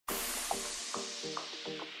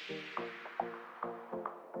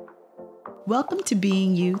Welcome to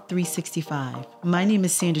Being You 365. My name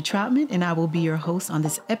is Sandra Troutman, and I will be your host on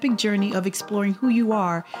this epic journey of exploring who you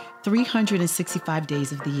are 365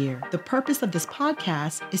 days of the year. The purpose of this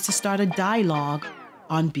podcast is to start a dialogue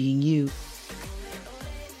on being you.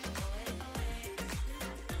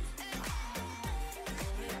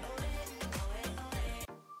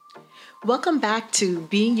 Welcome back to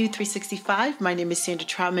Being You 365. My name is Sandra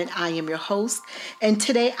Troutman. I am your host. And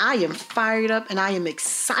today I am fired up and I am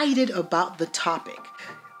excited about the topic.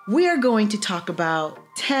 We are going to talk about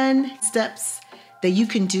 10 steps that you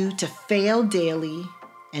can do to fail daily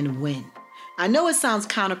and win. I know it sounds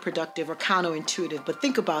counterproductive or counterintuitive, but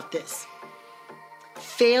think about this.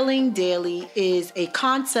 Failing daily is a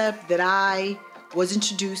concept that I was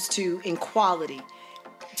introduced to in quality,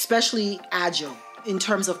 especially agile, in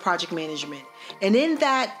terms of project management. And in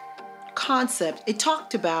that concept, it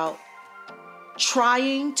talked about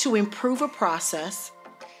trying to improve a process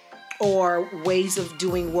or ways of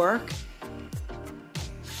doing work,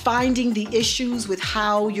 finding the issues with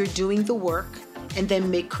how you're doing the work, and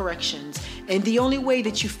then make corrections. And the only way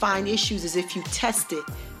that you find issues is if you test it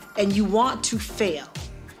and you want to fail.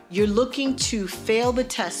 You're looking to fail the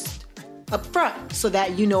test up front so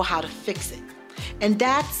that you know how to fix it. And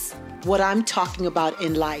that's what I'm talking about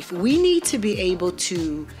in life. We need to be able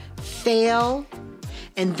to fail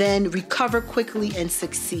and then recover quickly and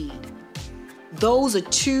succeed. Those are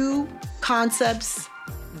two concepts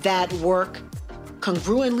that work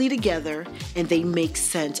congruently together and they make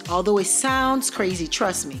sense. Although it sounds crazy,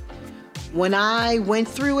 trust me. When I went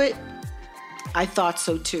through it, I thought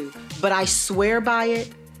so too. But I swear by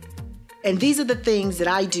it. And these are the things that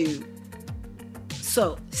I do.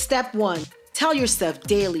 So, step 1. Tell yourself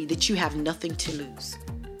daily that you have nothing to lose.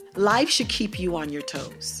 Life should keep you on your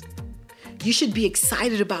toes. You should be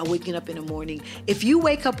excited about waking up in the morning. If you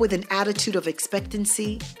wake up with an attitude of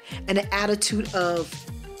expectancy and an attitude of,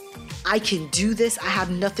 I can do this, I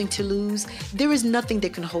have nothing to lose, there is nothing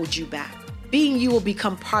that can hold you back. Being you will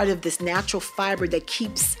become part of this natural fiber that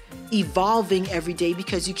keeps evolving every day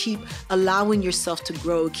because you keep allowing yourself to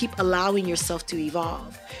grow, keep allowing yourself to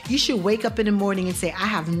evolve. You should wake up in the morning and say, I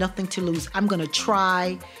have nothing to lose. I'm going to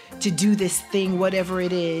try to do this thing, whatever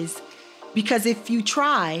it is. Because if you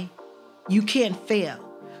try, you can't fail.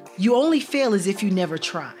 You only fail as if you never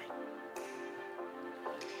try.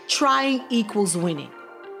 Trying equals winning.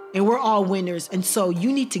 And we're all winners. And so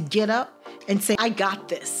you need to get up and say, I got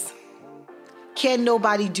this. Can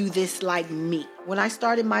nobody do this like me? When I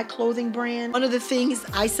started my clothing brand, one of the things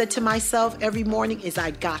I said to myself every morning is,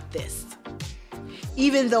 I got this.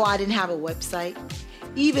 Even though I didn't have a website,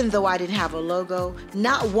 even though I didn't have a logo,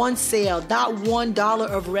 not one sale, not $1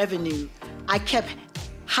 of revenue, I kept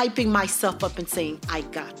hyping myself up and saying, I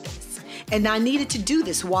got this. And I needed to do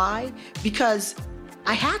this. Why? Because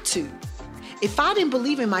I had to. If I didn't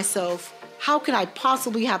believe in myself, how can I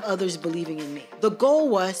possibly have others believing in me? The goal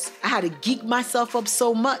was I had to geek myself up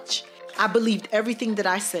so much. I believed everything that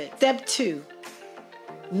I said. Step 2,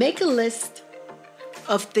 make a list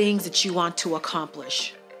of things that you want to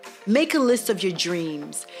accomplish. Make a list of your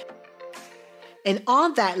dreams. And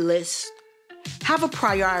on that list, have a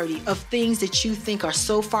priority of things that you think are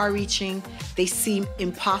so far-reaching, they seem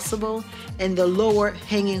impossible, and the lower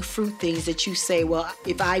hanging fruit things that you say, well,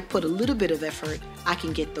 if I put a little bit of effort, I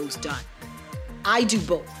can get those done. I do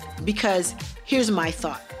both because here's my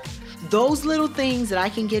thought. Those little things that I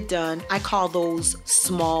can get done, I call those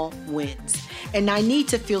small wins. And I need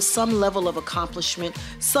to feel some level of accomplishment,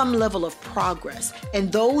 some level of progress.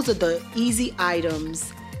 And those are the easy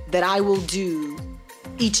items that I will do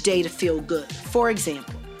each day to feel good. For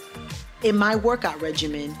example, in my workout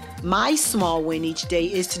regimen, my small win each day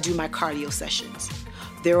is to do my cardio sessions.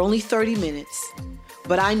 They're only 30 minutes,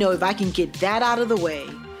 but I know if I can get that out of the way,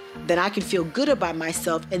 then I can feel good about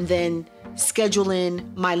myself and then schedule in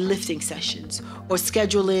my lifting sessions or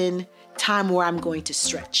schedule in time where I'm going to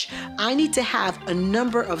stretch. I need to have a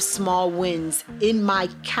number of small wins in my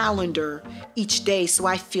calendar each day so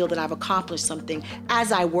I feel that I've accomplished something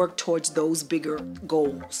as I work towards those bigger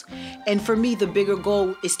goals. And for me, the bigger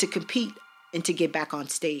goal is to compete and to get back on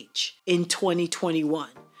stage in 2021.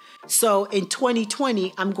 So in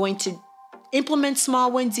 2020, I'm going to implement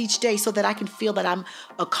small wins each day so that I can feel that I'm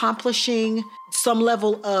accomplishing some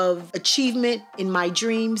level of achievement in my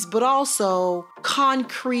dreams, but also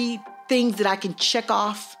concrete things that I can check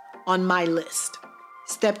off on my list.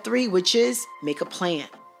 Step 3, which is make a plan.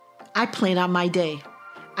 I plan out my day.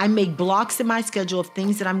 I make blocks in my schedule of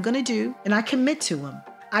things that I'm going to do, and I commit to them.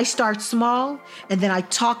 I start small, and then I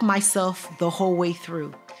talk myself the whole way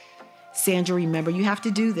through. Sandra, remember, you have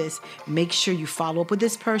to do this. Make sure you follow up with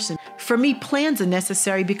this person. For me, plans are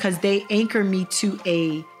necessary because they anchor me to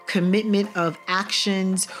a commitment of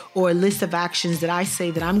actions or a list of actions that I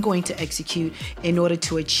say that I'm going to execute in order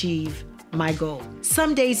to achieve my goal.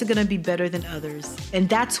 Some days are going to be better than others. And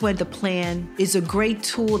that's when the plan is a great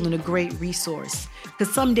tool and a great resource.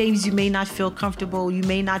 Because some days you may not feel comfortable. You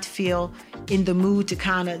may not feel in the mood to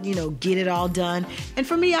kind of, get it all done. And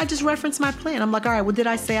for me, I just reference my plan. I'm like, all right, what did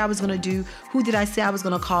I say I was going to do? Who did I say I was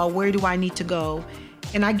going to call? Where do I need to go?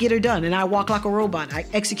 And I get her done. And I walk like a robot. I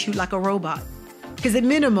execute like a robot. Because at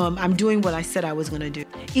minimum, I'm doing what I said I was going to do,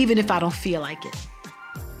 even if I don't feel like it.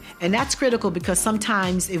 And that's critical because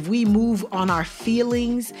sometimes if we move on our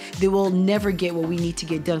feelings, then we'll never get what we need to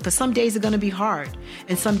get done. Because some days are going to be hard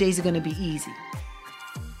and some days are going to be easy.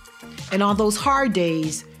 And on those hard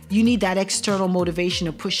days, you need that external motivation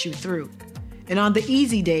to push you through. And on the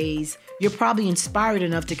easy days, you're probably inspired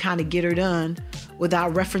enough to kind of get her done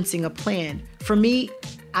without referencing a plan. For me,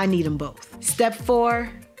 I need them both. Step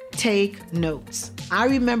 4, take notes. I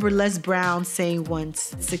remember Les Brown saying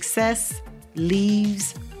once, success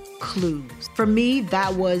leaves clues. For me,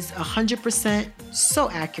 that was 100%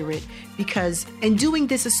 so accurate because, and doing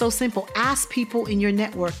this is so simple. Ask people in your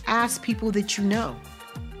network, ask people that you know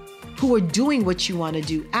who are doing what you want to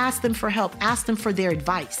do. Ask them for help, ask them for their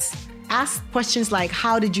advice. Ask questions like,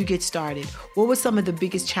 how did you get started? What were some of the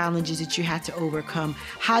biggest challenges that you had to overcome?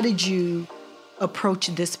 How did you approach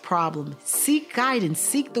this problem? Seek guidance,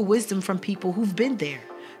 seek the wisdom from people who've been there.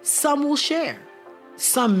 Some will share,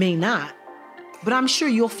 some may not. But I'm sure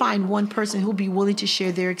you'll find one person who'll be willing to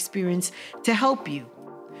share their experience to help you.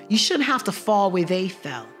 You shouldn't have to fall where they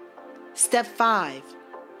fell. Step 5,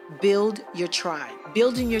 build your tribe.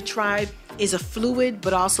 Building your tribe is a fluid,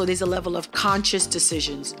 but also there's a level of conscious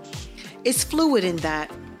decisions. It's fluid in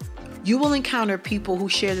that you will encounter people who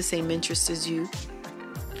share the same interests as you,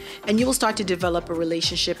 and you will start to develop a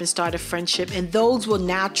relationship and start a friendship, and those will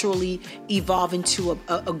naturally evolve into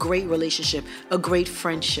a great relationship, a great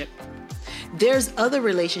friendship. There's other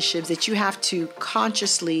relationships that you have to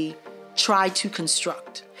consciously try to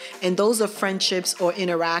construct. And those are friendships or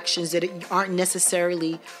interactions that aren't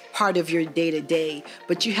necessarily part of your day-to-day,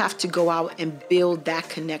 but you have to go out and build that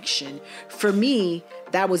connection. For me,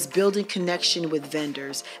 that was building connection with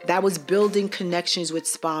vendors. That was building connections with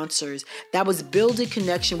sponsors. That was building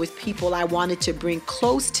connection with people I wanted to bring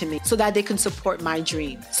close to me so that they can support my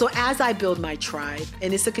dream. So as I build my tribe,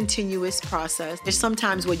 and it's a continuous process, there's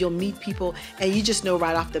sometimes where you'll meet people and you just know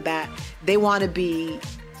right off the bat, they want to be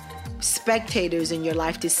spectators in your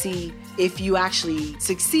life to see if you actually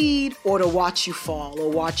succeed or to watch you fall or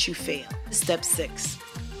watch you fail. Step 6,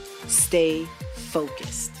 stay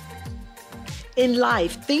focused. In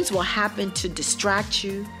life, things will happen to distract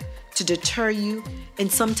you, to deter you,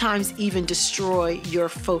 and sometimes even destroy your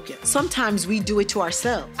focus. Sometimes we do it to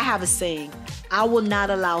ourselves. I have a saying, I will not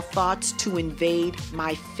allow thoughts to invade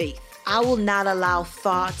my faith. I will not allow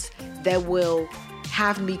thoughts that will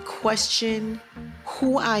have me question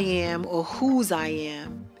who I am or whose I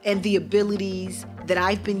am and the abilities that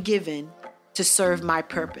I've been given to serve my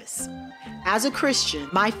purpose. As a Christian,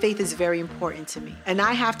 my faith is very important to me, and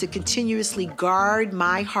I have to continuously guard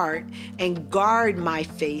my heart and guard my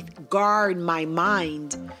faith, guard my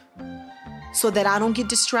mind, so that I don't get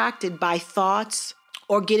distracted by thoughts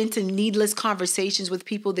or get into needless conversations with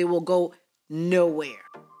people that will go nowhere.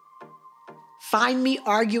 Find me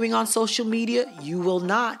arguing on social media? You will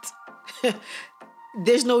not.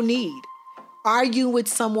 There's no need. Argue with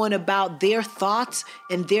someone about their thoughts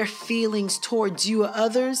and their feelings towards you or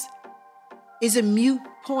others is a moot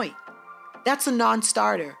point. That's a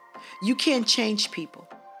non-starter. You can't change people.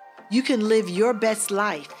 You can live your best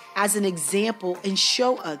life as an example and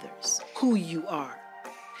show others who you are.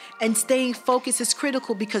 And staying focused is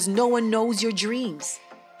critical because no one knows your dreams.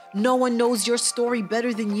 No one knows your story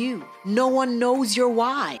better than you. No one knows your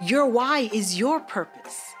why. Your why is your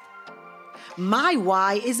purpose. My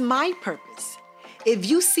why is my purpose. If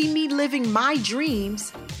you see me living my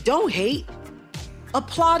dreams, don't hate.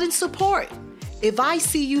 Applaud and support. If I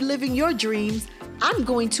see you living your dreams, I'm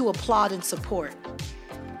going to applaud and support.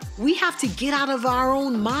 We have to get out of our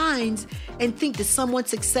own minds and think that someone's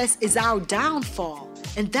success is our downfall.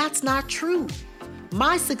 And that's not true.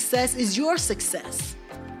 My success is your success.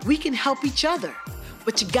 We can help each other,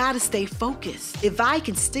 but you gotta stay focused. If I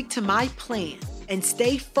can stick to my plan and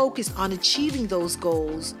stay focused on achieving those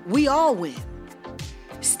goals, we all win.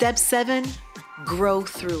 Step 7, grow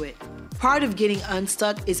through it. Part of getting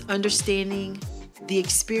unstuck is understanding the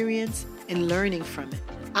experience and learning from it.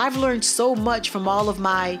 I've learned so much from all of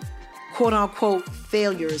my quote unquote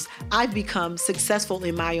failures, I've become successful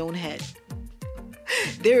in my own head.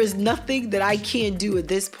 There is nothing that I can't do at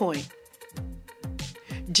this point.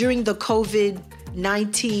 During the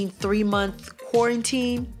COVID-19 3-month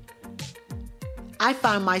quarantine, I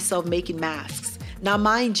found myself making masks. Now,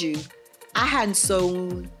 mind you, I hadn't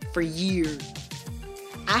sewn for years.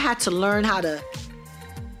 I had to learn how to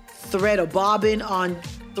thread a bobbin on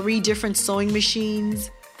 3 different sewing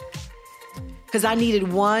machines because I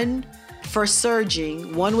needed one for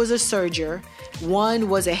serging. One was a serger, one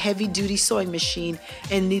was a heavy-duty sewing machine,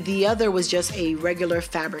 and the other was just a regular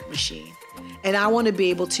fabric machine. And I want to be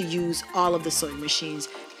able to use all of the sewing machines.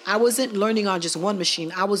 I wasn't learning on just one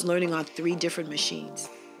machine. I was learning on 3 different machines.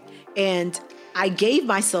 And I gave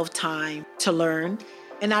myself time to learn,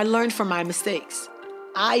 and I learned from my mistakes.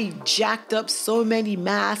 I jacked up so many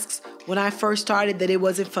masks when I first started that it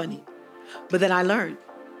wasn't funny. But then I learned.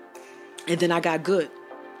 And then I got good.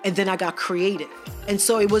 And then I got creative. And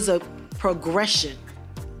so it was a progression.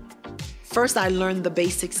 First, I learned the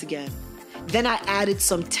basics again. Then I added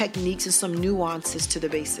some techniques and some nuances to the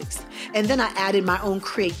basics. And then I added my own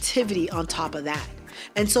creativity on top of that.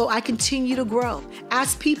 And so I continue to grow.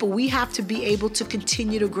 As people, we have to be able to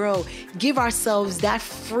continue to grow. Give ourselves that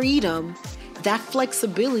freedom, that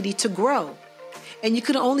flexibility to grow. And you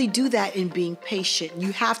can only do that in being patient.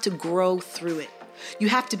 You have to grow through it. You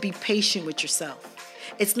have to be patient with yourself.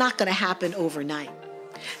 It's not going to happen overnight.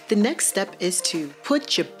 The next step is to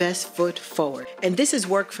put your best foot forward. And this has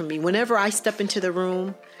worked for me. Whenever I step into the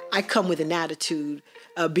room, I come with an attitude.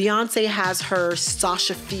 Beyonce has her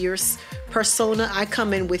Sasha Fierce persona. I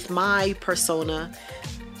come in with my persona.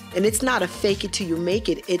 And it's not a fake it till you make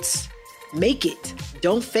it. It's make it.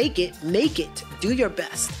 Don't fake it. Make it. Do your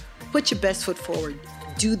best. Put your best foot forward.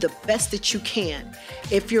 Do the best that you can.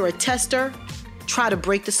 If you're a tester, try to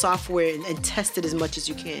break the software and test it as much as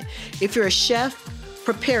you can. If you're a chef,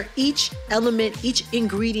 prepare each element, each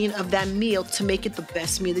ingredient of that meal to make it the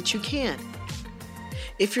best meal that you can.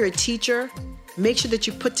 If you're a teacher, make sure that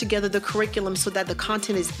you put together the curriculum so that the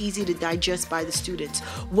content is easy to digest by the students.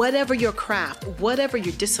 Whatever your craft, whatever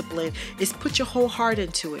your discipline is, put your whole heart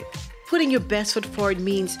into it. Putting your best foot forward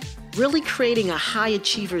means really creating a high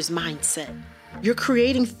achiever's mindset. You're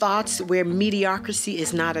creating thoughts where mediocrity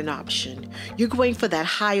is not an option. You're going for that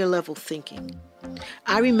higher level thinking.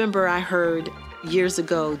 I remember I heard years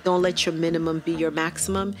ago, don't let your minimum be your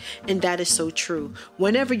maximum. And that is so true.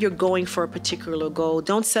 Whenever you're going for a particular goal,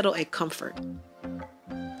 don't settle at comfort.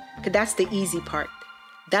 Because that's the easy part.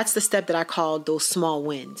 That's the step that I call those small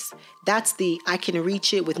wins. That's the I can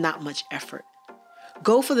reach it with not much effort.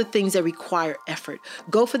 Go for the things that require effort.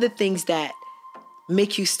 Go for the things that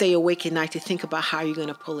make you stay awake at night to think about how you're going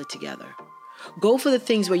to pull it together. Go for the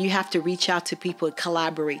things where you have to reach out to people and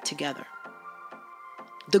collaborate together.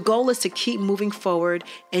 The goal is to keep moving forward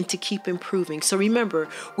and to keep improving. So remember,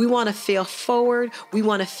 we want to fail forward, we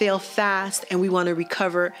want to fail fast, and we want to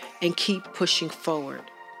recover and keep pushing forward.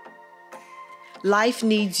 Life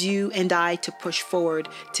needs you and I to push forward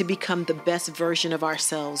to become the best version of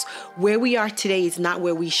ourselves. Where we are today is not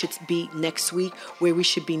where we should be next week, where we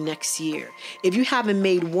should be next year. If you haven't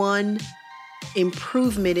made one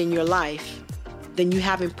improvement in your life, then you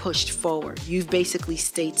haven't pushed forward. You've basically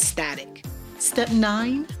stayed static. Step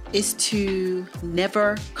 9 is to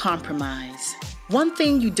never compromise. One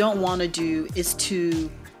thing you don't want to do is to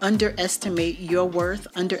underestimate your worth,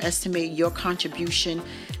 underestimate your contribution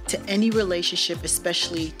to any relationship,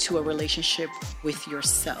 especially to a relationship with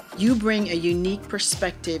yourself. You bring a unique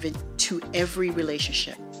perspective into every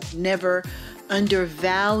relationship. Never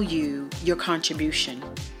undervalue your contribution.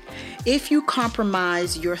 If you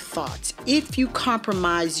compromise your thoughts, if you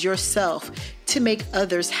compromise yourself to make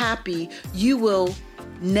others happy, you will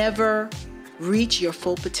never reach your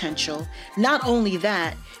full potential. Not only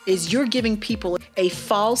that, is you're giving people a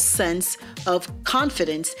false sense of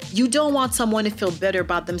confidence. You don't want someone to feel better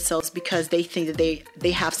about themselves because they think that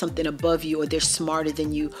they have something above you, or they're smarter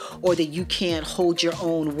than you, or that you can't hold your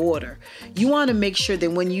own water. You want to make sure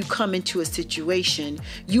that when you come into a situation,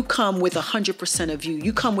 you come with 100% of you.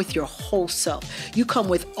 You come with your whole self. You come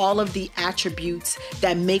with all of the attributes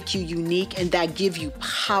that make you unique and that give you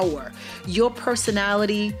power. Your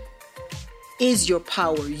personality is your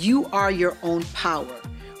power. You are your own power.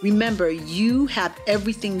 Remember, you have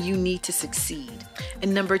everything you need to succeed.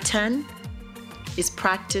 And number 10 is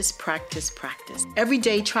practice, practice, practice. Every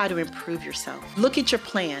day, try to improve yourself. Look at your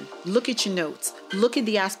plan. Look at your notes. Look at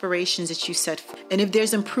the aspirations that you set. And if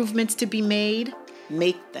there's improvements to be made,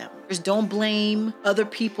 make them. Just don't blame other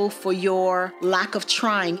people for your lack of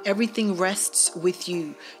trying. Everything rests with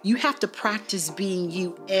you. You have to practice being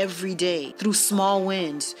you every day through small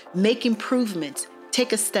wins, make improvements,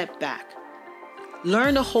 take a step back.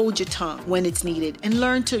 Learn to hold your tongue when it's needed and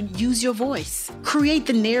learn to use your voice. Create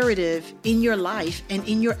the narrative in your life and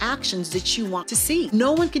in your actions that you want to see.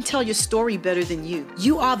 No one can tell your story better than you.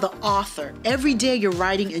 You are the author. Every day you're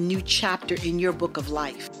writing a new chapter in your book of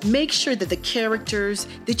life. Make sure that the characters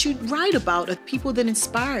that you write about are people that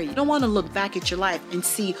inspire you. You don't want to look back at your life and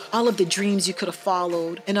see all of the dreams you could have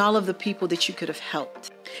followed and all of the people that you could have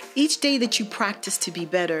helped. Each day that you practice to be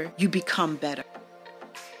better, you become better.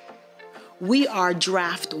 We are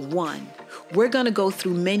draft 1. We're going to go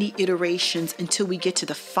through many iterations until we get to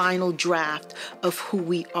the final draft of who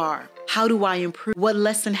we are. How do I improve? What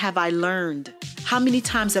lesson have I learned? How many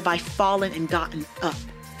times have I fallen and gotten up?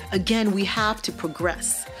 Again, we have to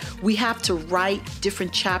progress. We have to write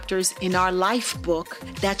different chapters in our life book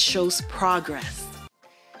that shows progress.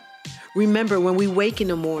 Remember, when we wake in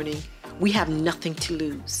the morning, we have nothing to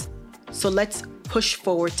lose. So let's push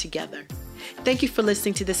forward together. Thank you for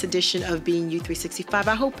listening to this edition of Being You 365.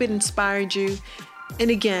 I hope it inspired you.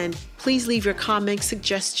 And again, please leave your comments,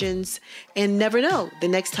 suggestions, and never know, the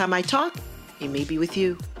next time I talk, it may be with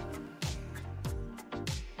you.